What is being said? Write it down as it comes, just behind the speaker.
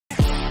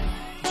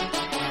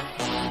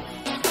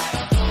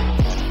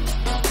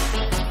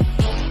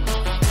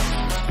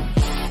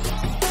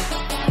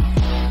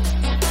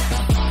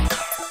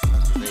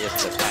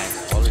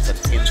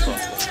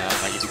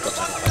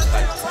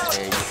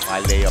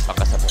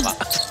pa.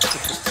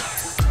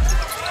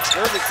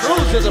 Jervy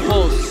Cruz to the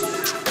post.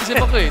 Isip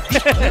ako eh,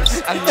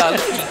 defense ang lalo.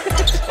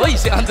 Uy,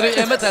 si Andre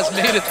Emmett has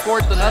made it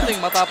 4-0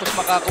 matapos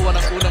makakuha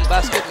ng unang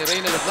basket ni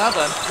Reynel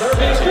Atlatan.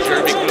 Si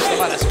Jervy Cruz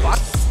naman as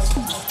spot.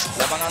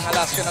 Lamang ang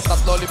Alaska ng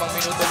 3-5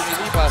 minuto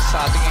lumilipas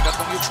sa ating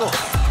ikatlong yugto.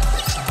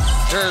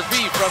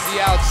 Jervy from the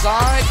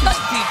outside.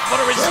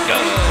 19-footer is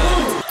good.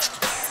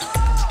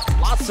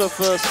 Lots of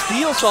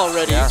steals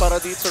already para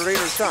dito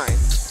Rainer Shine.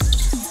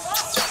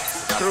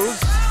 Cruz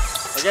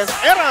against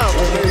Eram.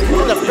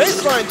 The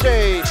baseline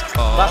chase.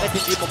 Bakit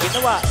hindi mo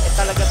ginawa?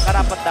 Talagang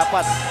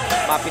karapat-dapat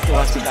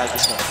mapituhan si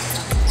Calvin.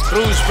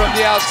 Cruz from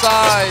the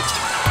outside.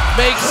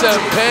 Makes him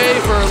pay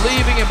for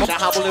leaving him.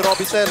 Nahabol ni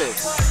Robbie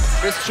Celis.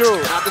 Chris Chu,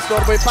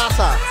 nadistorbo yung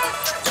pasa.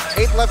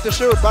 8 left to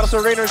shoot para sa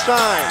Rainer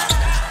Shine.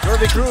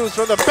 Jervy Cruz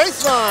from the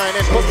baseline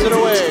and puts it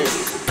away.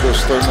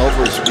 Those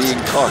turnovers being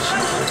caused.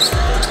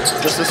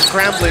 Just a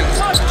scrambling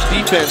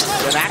defense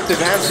and active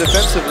hands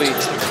defensively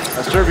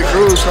as Jervy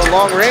Cruz from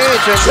long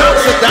range and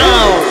knocks it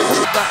down.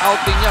 Ang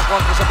outing niya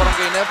kontra sa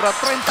Barangay Ginebra,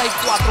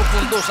 34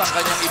 puntos ang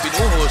kanyang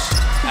ibinuhos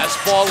as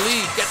Paul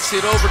Lee gets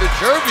it over to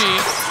Jervy.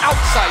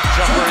 Outside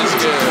jumper is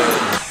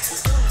good.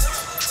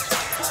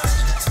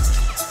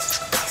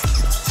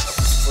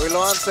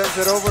 Uiloan sends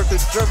it over to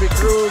Jervy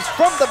Cruz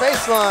from the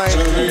baseline.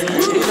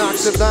 He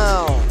knocks it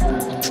down.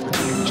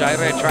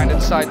 Jaire trying to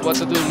decide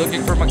what to do, looking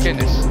for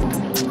McInnes.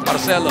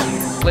 Marcelo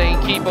playing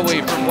keep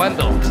away from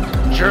Wendell.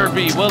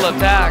 Jervy will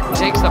attack,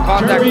 takes the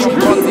contact from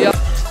front the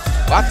other.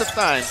 Lots of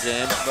time,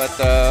 James, but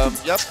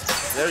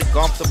very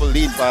comfortable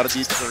lead para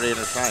dito sa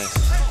Rainer Shine.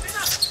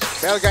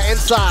 Belga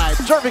inside,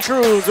 Jervy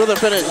Cruz with a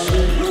finish.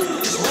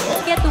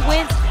 Get the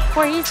wins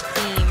for his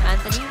team,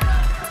 Anthony.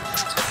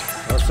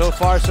 Well, so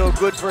far, so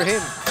good for him.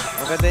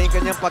 Maganda yung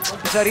kanyang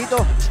pag-umpisa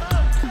rito.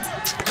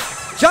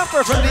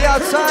 Jumper from the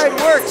outside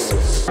works.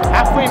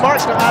 Halfway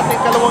mark ng ating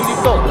kalawang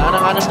dito. Wala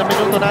nang 6 na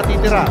minuto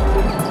natitira.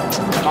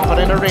 Ako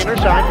rin na Rainer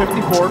Shine,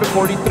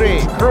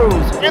 54-43.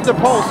 Cruz in the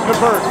post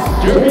converts.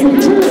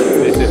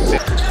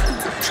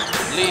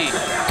 Lee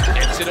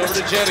gets it over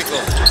to Jericho.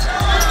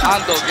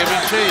 Ando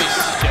giving chase.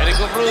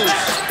 Jericho Cruz.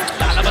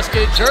 Lalabas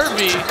kay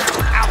Jervy.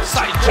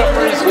 Outside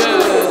jumper is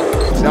good.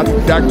 That's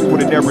exactly what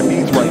it never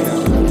needs right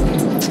now.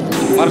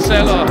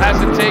 Marcelo has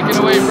it taken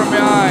away from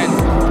behind.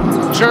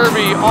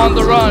 Jervy on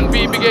the run.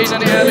 Bibigay na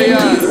ni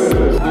Elian.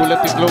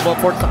 Gulat yung global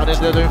port sa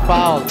kanila yung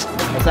foul.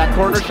 As that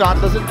corner shot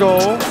doesn't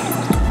go.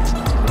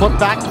 Put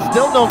back,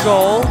 still no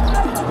goal.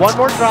 One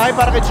more try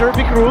para kay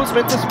Jervy Cruz.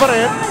 Mintus pa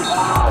rin.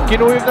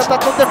 Kinuhig na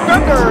tatlong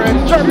defender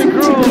and Jervy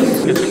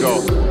Cruz. Get to go.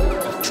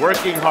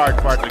 Working hard,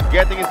 partner.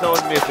 Getting his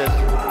own misses.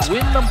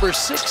 Win number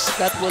 6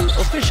 that will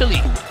officially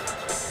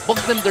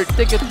book them their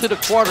ticket to the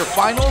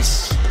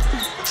quarterfinals.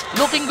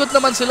 Looking good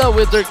naman sila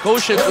with their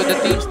quotient with the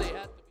teams they have.